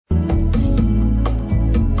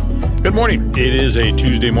Good morning. It is a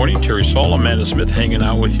Tuesday morning. Terry Saul, Amanda Smith hanging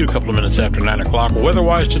out with you a couple of minutes after 9 o'clock.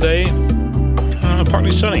 Weather-wise today,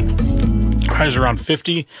 partly sunny. Highs around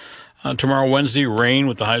 50. Tomorrow, Wednesday, rain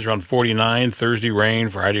with the highs around 49. Thursday, rain.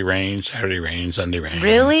 Friday, rain. Saturday, rain. Sunday, rain.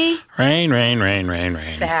 Really? Rain.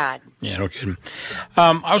 Sad. Yeah, no kidding.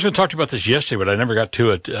 I was going to talk to you about this yesterday, but I never got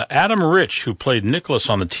to it. Adam Rich, who played Nicholas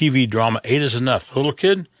on the TV drama 8 is Enough, the little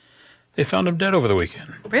kid, they found him dead over the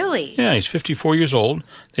weekend. Really? Yeah, he's 54 years old.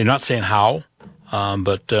 They're not saying how,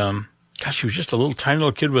 but gosh, he was just a little tiny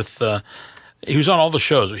little kid with, he was on all the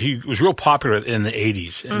shows. He was real popular in the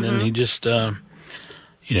 80s, and then he just, you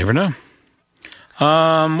never know.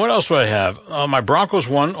 What else do I have? My Broncos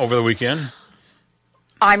won over the weekend.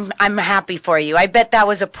 I'm happy for you. I bet that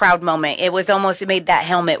was a proud moment. It made that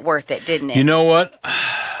helmet worth it, didn't it? You know what?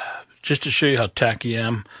 Just to show you how tacky I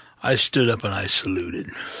am, I stood up and I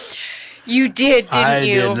saluted. You did, didn't you? I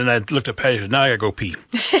did, and then I looked at Patty and said, now I got to go pee.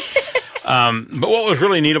 But what was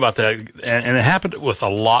really neat about that, and it happened with a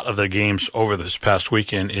lot of the games over this past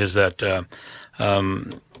weekend, is that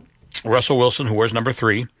Russell Wilson, who wears number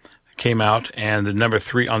 3, came out, and the number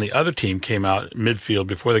 3 on the other team came out midfield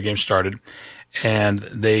before the game started, and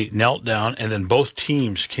they knelt down, and then both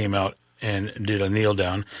teams came out and did a kneel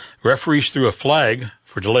down. Referees threw a flag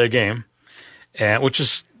for delay of game, which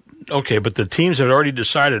is okay, but the teams had already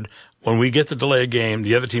decided when we get the delay of game,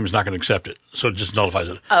 the other team is not going to accept it. So it just nullifies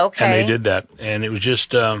it. Okay. And they did that. And it was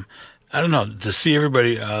just, I don't know, to see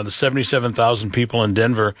everybody, the 77,000 people in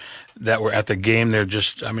Denver that were at the game, they're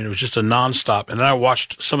just, I mean, it was just a nonstop. And then I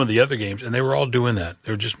watched some of the other games, and they were all doing that.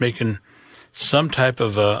 They were just making some type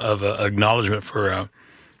of acknowledgement for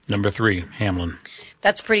number 3, Hamlin.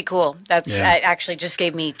 That's pretty cool. It actually just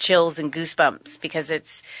gave me chills and goosebumps because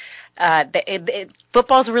it's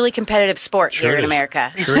football's a really competitive sport here in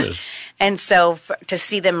America. Sure is. And so to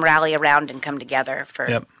see them rally around and come together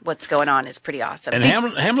for what's going on is pretty awesome. And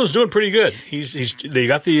Hamlin's doing pretty good. They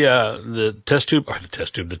got the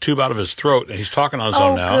tube out of his throat, and he's talking on his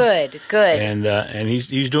own now. Oh, good. And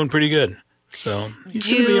he's doing pretty good. So he's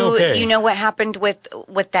going to be okay. You know what happened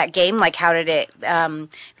with that game? Like, how did it?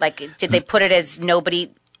 Did they put it as nobody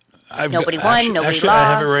won, nobody lost?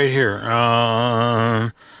 I have it right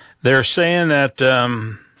here. They're saying that.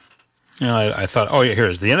 I thought, here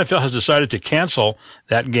it is. The NFL has decided to cancel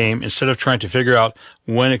that game instead of trying to figure out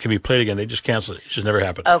when it can be played again. They just canceled it. It just never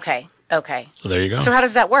happened. Okay. So there you go. So how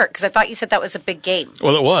does that work? Because I thought you said that was a big game.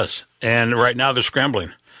 Well, it was, and right now they're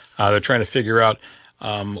scrambling. They're trying to figure out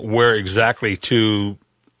where exactly to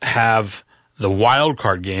have the wild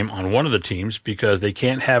card game on one of the teams because they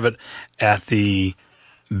can't have it at the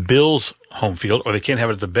Bills' home field or they can't have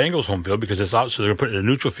it at the Bengals' home field because it's out, so they're going to put it in a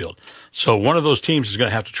neutral field. So one of those teams is going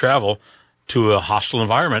to have to travel to a hostile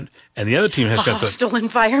environment, and the other team has got hostile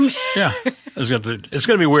environment. Yeah, it's going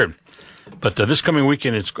to be weird. But this coming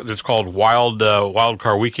weekend, it's called Wild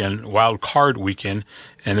Card Weekend,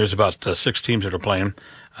 and there's about 6 teams that are playing.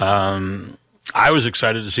 I was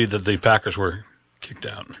excited to see that the Packers were kicked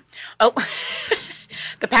out. Oh,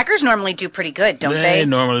 the Packers normally do pretty good, don't they? They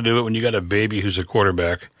normally do it when you got a baby who's a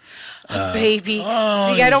quarterback. A baby. See,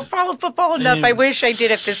 I don't follow football enough. I wish I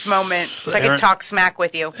did at this moment so I could talk smack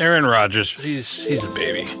with you. Aaron Rodgers, he's a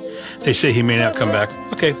baby. They say he may not come back.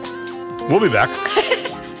 Okay, we'll be back.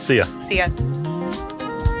 See ya. See ya.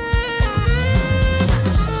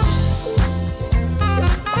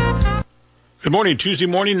 Good morning, Tuesday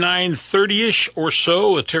morning, 9:30-ish or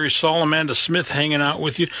so, with Terry Saul, Amanda Smith hanging out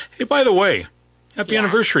with you. Hey, by the way, happy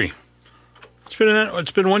anniversary.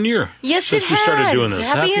 It's been 1 year since we started doing this.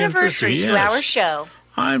 Happy anniversary to our show.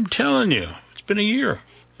 I'm telling you, it's been a year.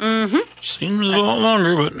 Mm-hmm. Seems a lot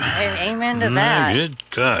longer, but... Amen to that. Good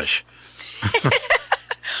gosh.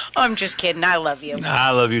 I'm just kidding. I love you.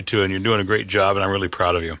 I love you, too, and you're doing a great job, and I'm really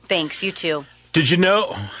proud of you. Thanks. You, too. Did you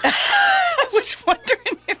know... I was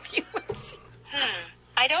wondering if you would see...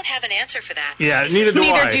 I don't have an answer for that. Yeah, neither do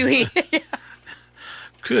I. Neither do he.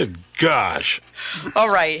 Good gosh. All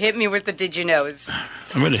right, hit me with the did you knows.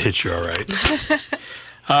 I'm going to hit you all right.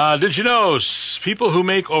 Did you know people who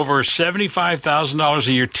make over $75,000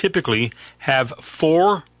 a year typically have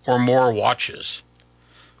 4 or more watches?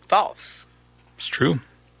 False. It's true.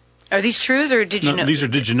 Are these trues or did you know? These are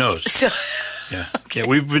did you knows. So, yeah. Okay,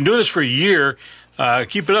 we've been doing this for a year.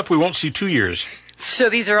 Keep it up. We won't see 2 years. So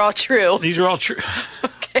these are all true. These are all true.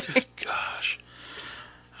 Okay. Good gosh.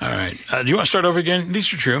 All right. Do you want to start over again?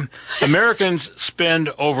 These are true. Americans spend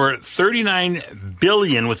over $39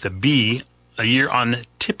 billion with a B a year on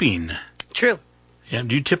tipping. True. Yeah.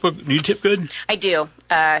 Do you tip good? I do.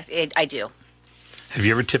 I do. Have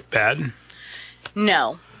you ever tipped bad?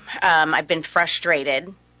 No. I've been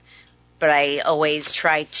frustrated, but I always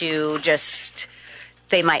try to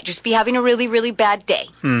they might just be having a really, really bad day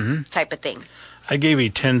type of thing. I gave a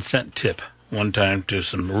 10-cent tip one time to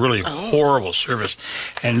some really horrible service,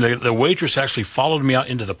 and the waitress actually followed me out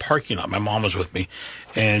into the parking lot. My mom was with me,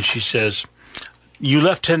 and she says, "You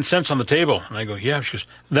left 10 cents on the table." And I go, "Yeah." She goes,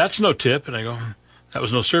 "That's no tip." And I go, "That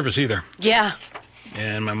was no service either." Yeah.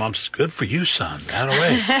 And my mom says, "Good for you, son. That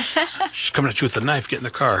away." She's coming at you with a knife. Get in the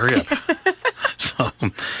car. Hurry up. So,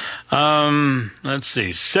 let's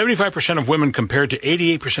see. 75% of women compared to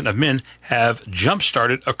 88% of men have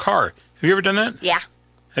jump-started a car. Have you ever done that? Yeah.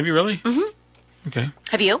 Have you really? Mm-hmm. Okay.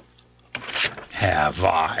 Have you? Have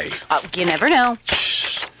I? You never know.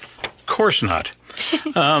 Of course not.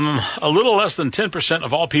 A little less than 10%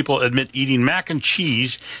 of all people admit eating mac and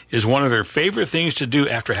cheese is one of their favorite things to do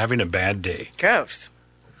after having a bad day. Gross.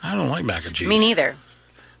 I don't like mac and cheese. Me neither.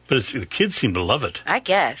 But the kids seem to love it. I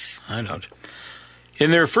guess. I don't. In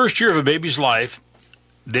their first year of a baby's life,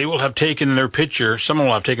 they will have taken their picture, someone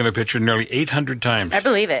will have taken their picture nearly 800 times. I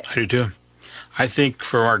believe it. I do too. I think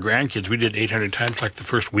for our grandkids, we did 800 times like the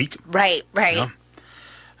first week. Right. You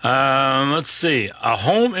know? Let's see. A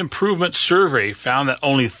home improvement survey found that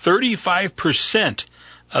only 35%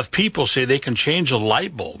 of people say they can change a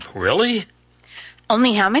light bulb. Really?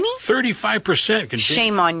 Only how many? 35% can change.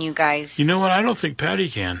 Shame on you guys. You know what? I don't think Patty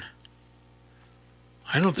can.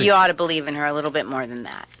 I don't think you ought to believe in her a little bit more than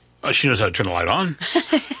that. Oh, she knows how to turn the light on.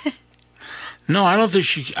 No, I don't think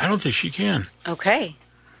she can. Okay.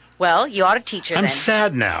 Well, you ought to teach her. I'm then.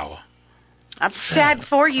 sad now. I'm sad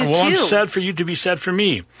for you, well, too. I'm sad for you to be sad for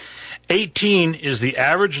me. 18 is the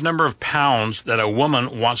average number of pounds that a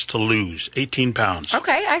woman wants to lose. 18 pounds.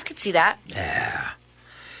 Okay, I could see that. Yeah.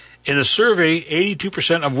 In a survey,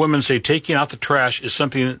 82% of women say taking out the trash is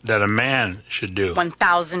something that a man should do.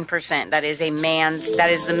 1,000%. That is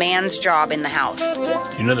the man's job in the house.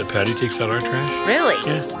 You know that Patty takes out our trash? Really?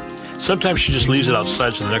 Yeah. Sometimes she just leaves it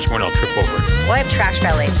outside, so the next morning I'll trip over it. Well, I have trash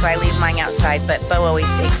ballet, so I leave mine outside, but Bo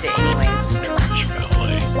always takes it anyways. Trash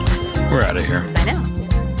ballet. We're out of here. I know.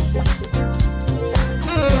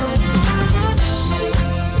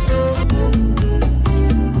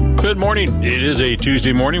 Good morning. It is a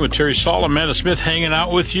Tuesday morning with Terry Saul, Amanda Smith hanging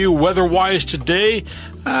out with you. Weather-wise today,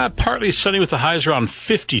 partly sunny with the highs around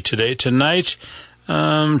 50 today. Tonight,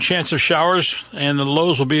 chance of showers, and the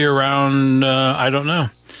lows will be around, I don't know.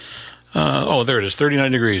 There it is,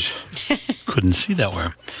 39 degrees. Couldn't see that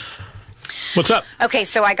well. What's up? Okay,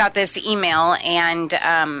 so I got this email, and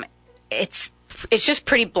it's just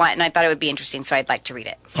pretty blunt, and I thought it would be interesting, so I'd like to read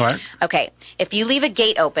it. All right. Okay, if you leave a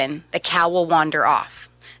gate open, the cow will wander off.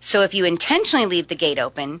 So if you intentionally leave the gate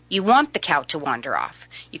open, you want the cow to wander off.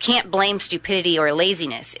 You can't blame stupidity or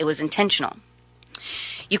laziness. It was intentional.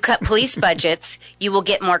 You cut police budgets, you will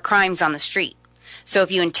get more crimes on the street. So if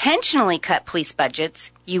you intentionally cut police budgets,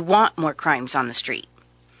 you want more crimes on the street.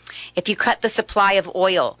 If you cut the supply of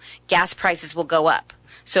oil, gas prices will go up.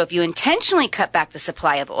 So if you intentionally cut back the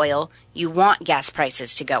supply of oil, you want gas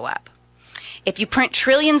prices to go up. If you print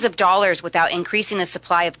trillions of dollars without increasing the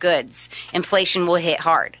supply of goods, inflation will hit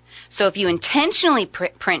hard. So if you intentionally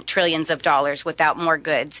print trillions of dollars without more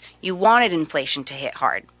goods, you wanted inflation to hit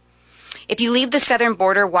hard. If you leave the southern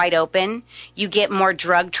border wide open, you get more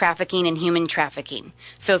drug trafficking and human trafficking.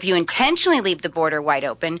 So if you intentionally leave the border wide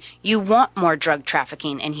open, you want more drug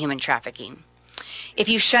trafficking and human trafficking. If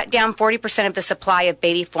you shut down 40% of the supply of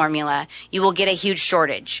baby formula, you will get a huge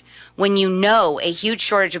shortage. When you know a huge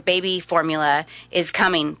shortage of baby formula is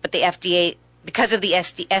coming, but the FDA, because of the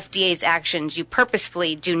FDA's actions, you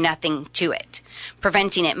purposefully do nothing to it,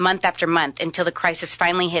 preventing it month after month until the crisis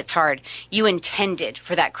finally hits hard. You intended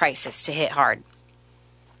for that crisis to hit hard.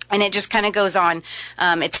 And it just kind of goes on.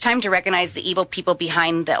 It's time to recognize the evil people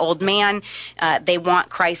behind the old man. They want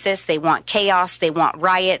crisis. They want chaos. They want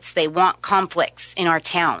riots. They want conflicts in our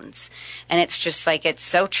towns. And it's just like, it's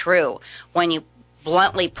so true. When you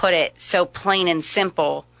bluntly put it so plain and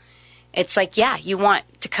simple, it's like, yeah, you want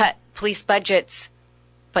to cut police budgets,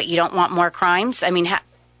 but you don't want more crimes? I mean,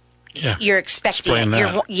 you're expecting Explain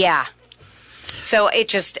it. That. Yeah. So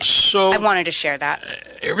I wanted to share that.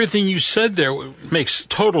 Everything you said there makes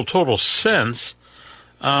total sense.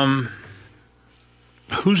 Who's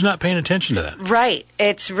not paying attention to that? Right.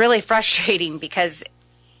 It's really frustrating because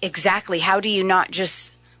exactly how do you not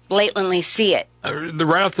just blatantly see it?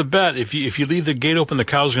 Right off the bat, if you leave the gate open, the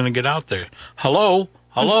cow's going to get out there. Hello?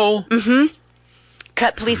 Mm-hmm.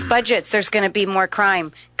 Cut police budgets. There's going to be more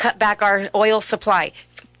crime. Cut back our oil supply.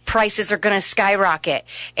 Prices are going to skyrocket.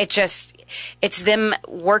 It's them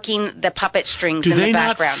working the puppet strings in the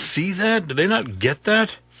background. Do they not see that? Do they not get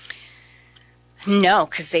that? No,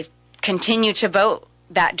 because they continue to vote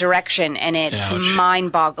that direction, and it's Ouch.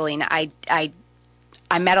 mind-boggling.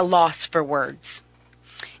 I'm at a loss for words.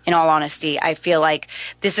 In all honesty, I feel like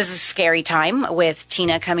this is a scary time with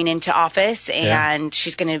Tina coming into office, and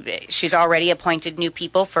she's already appointed new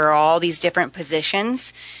people for all these different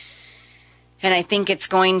positions, and I think it's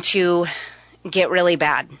going to get really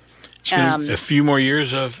bad. It's been a few more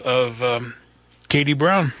years of Katie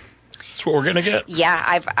Brown. That's what we're going to get.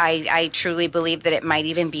 Yeah, I truly believe that it might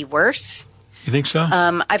even be worse. You think so?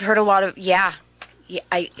 I've heard a lot of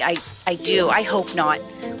I do. I hope not.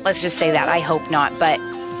 Let's just say that I hope not, but.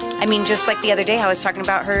 I mean, just like the other day, I was talking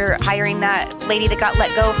about her hiring that lady that got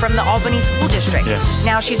let go from the Albany School District. Yeah.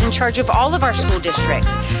 Now she's in charge of all of our school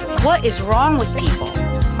districts. What is wrong with people?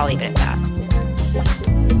 I'll leave it at that.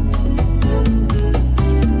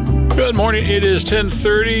 Good morning. It is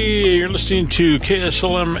 10:30. You're listening to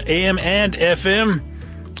KSLM AM and FM.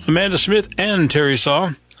 Amanda Smith and Terry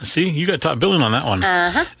Saw. See, you got top billing on that one.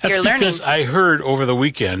 Uh-huh. That's You're because learning. I heard over the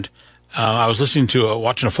weekend, I was listening to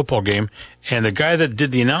watching a football game, and the guy that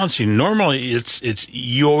did the announcing, normally it's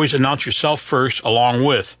you always announce yourself first along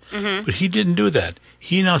with, but he didn't do that.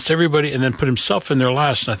 He announced everybody and then put himself in there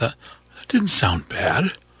last, and I thought, that didn't sound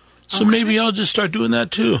bad. So maybe I'll just start doing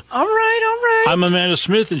that too. All right. I'm Amanda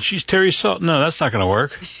Smith, and she's Terry Salt. No, that's not going to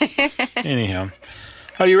work. Anyhow.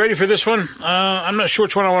 Are you ready for this one? I'm not sure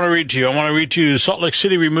which one I want to read to you. I want to read to you, Salt Lake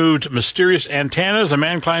City removed mysterious antennas. A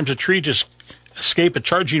man climbs a tree to escape a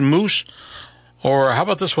charging moose. Or how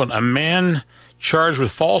about this one? A man charged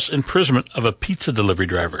with false imprisonment of a pizza delivery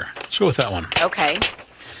driver. Let's go with that one. Okay.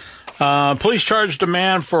 Police charged a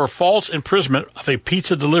man for false imprisonment of a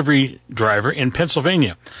pizza delivery driver in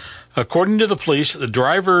Pennsylvania. According to the police, the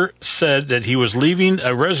driver said that he was leaving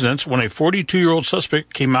a residence when a 42-year-old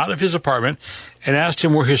suspect came out of his apartment and asked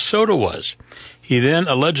him where his soda was. He then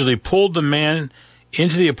allegedly pulled the man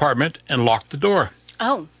into the apartment and locked the door.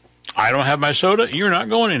 Oh. I don't have my soda. You're not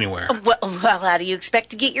going anywhere. Well, how do you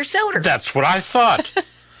expect to get your soda? That's what I thought.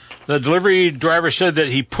 The delivery driver said that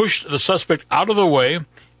he pushed the suspect out of the way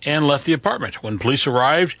and left the apartment. When police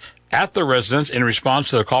arrived at the residence in response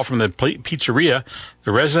to the call from the pizzeria,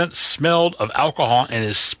 the resident smelled of alcohol and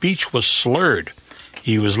his speech was slurred.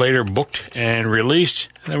 He was later booked and released,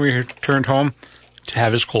 and then returned home to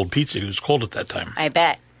have his cold pizza. He was cold at that time. I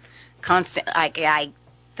bet. Constant.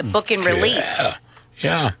 The book and release.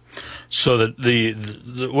 Yeah. So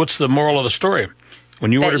the what's the moral of the story?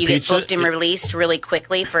 When you order you pizza, get booked and released really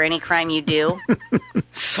quickly for any crime you do.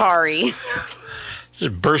 Sorry.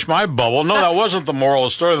 Just burst my bubble. No, that wasn't the moral of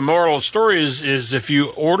the story. The moral of the story is if you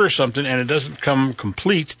order something and it doesn't come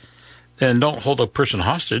complete, then don't hold a person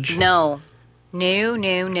hostage. No. Do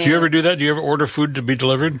you ever do that? Do you ever order food to be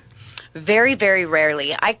delivered? Very, very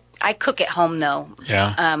rarely. I cook at home, though.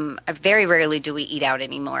 Yeah. Very rarely do we eat out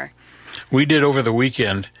anymore. We did over the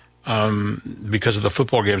weekend because of the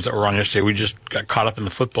football games that were on yesterday. We just got caught up in the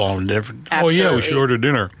football and never. Oh yeah, we should order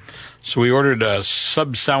dinner. So we ordered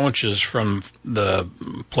sub sandwiches from the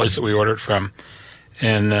place that we ordered from,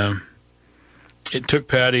 and it took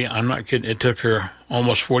Patty. I'm not kidding. It took her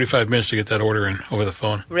almost 45 minutes to get that order in over the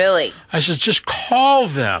phone. Really? I said, just call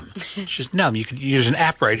them. She said, no, you can use an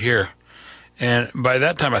app right here. And by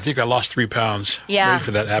that time, I think I lost 3 pounds. Yeah. Waiting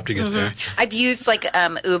for that app to get there. I've used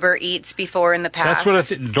Uber Eats before in the past. That's what I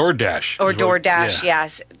think. DoorDash. Or DoorDash,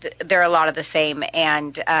 yes. They're a lot of the same.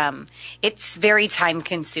 And it's very time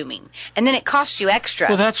consuming. And then it costs you extra.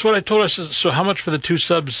 Well, that's what I told her. I said, so how much for the 2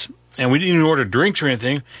 subs? And we didn't even order drinks or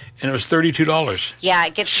anything. And it was $32. Yeah,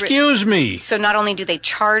 it gets... Excuse me. So not only do they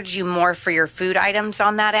charge you more for your food items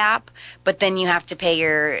on that app, but then you have to pay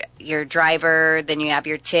your driver, then you have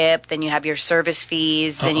your tip, then you have your service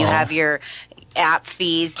fees, then you have your app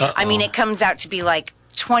fees. I mean, it comes out to be like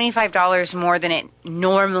 $25 more than it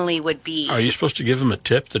normally would be. Are you supposed to give him a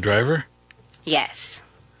tip, the driver? Yes.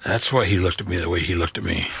 That's why he looked at me the way he looked at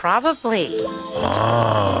me. Probably.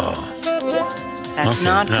 Oh. That's Okay.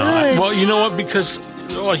 not No, good. well, you know what? Because,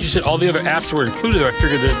 like you said, all the other apps were included there. I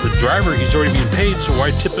figured that the driver, he's already being paid, so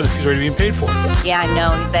why tip him if he's already being paid for? Yeah,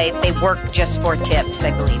 no, they work just for tips,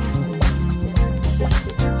 I believe.